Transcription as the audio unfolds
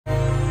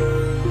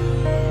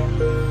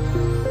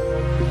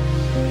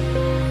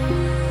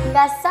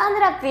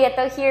Cassandra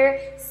Prieto here,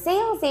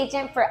 sales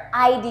agent for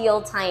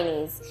Ideal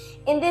Tinies.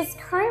 In this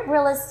current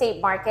real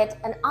estate market,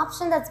 an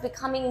option that's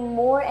becoming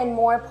more and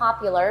more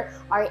popular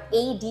are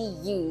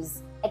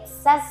ADUs,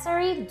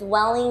 accessory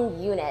dwelling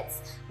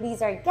units.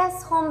 These are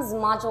guest homes,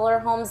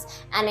 modular homes,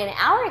 and in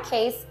our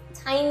case,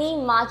 tiny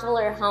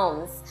modular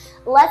homes.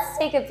 Let's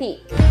take a peek.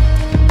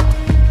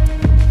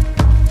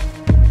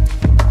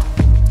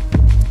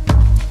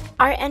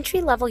 Our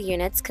entry-level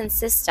units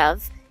consist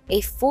of a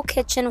full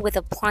kitchen with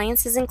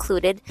appliances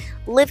included,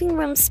 living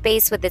room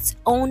space with its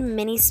own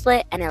mini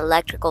split and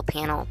electrical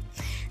panel.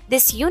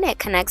 This unit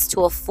connects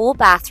to a full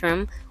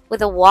bathroom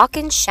with a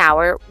walk-in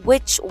shower,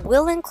 which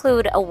will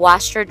include a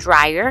washer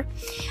dryer,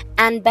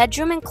 and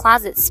bedroom and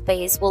closet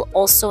space will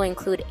also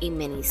include a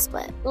mini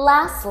split.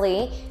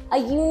 Lastly, a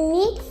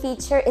unique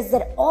feature is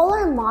that all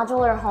our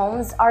modular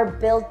homes are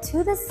built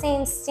to the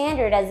same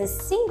standard as a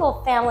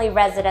single-family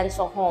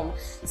residential home,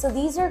 so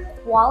these are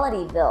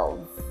quality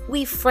builds.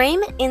 We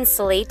frame,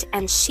 insulate,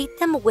 and sheet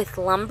them with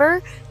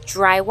lumber,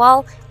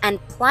 drywall, and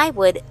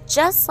plywood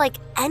just like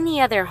any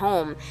other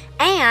home,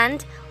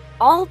 and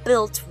all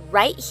built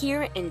right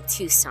here in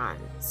Tucson.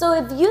 So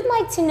if you'd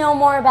like to know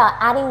more about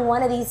adding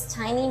one of these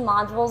tiny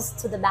modules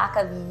to the back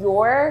of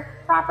your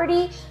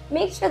property,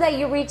 make sure that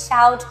you reach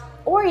out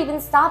or even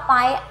stop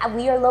by.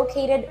 We are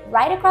located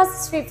right across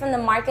the street from the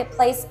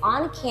marketplace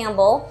on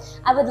Campbell.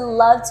 I would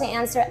love to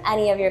answer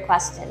any of your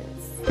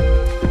questions.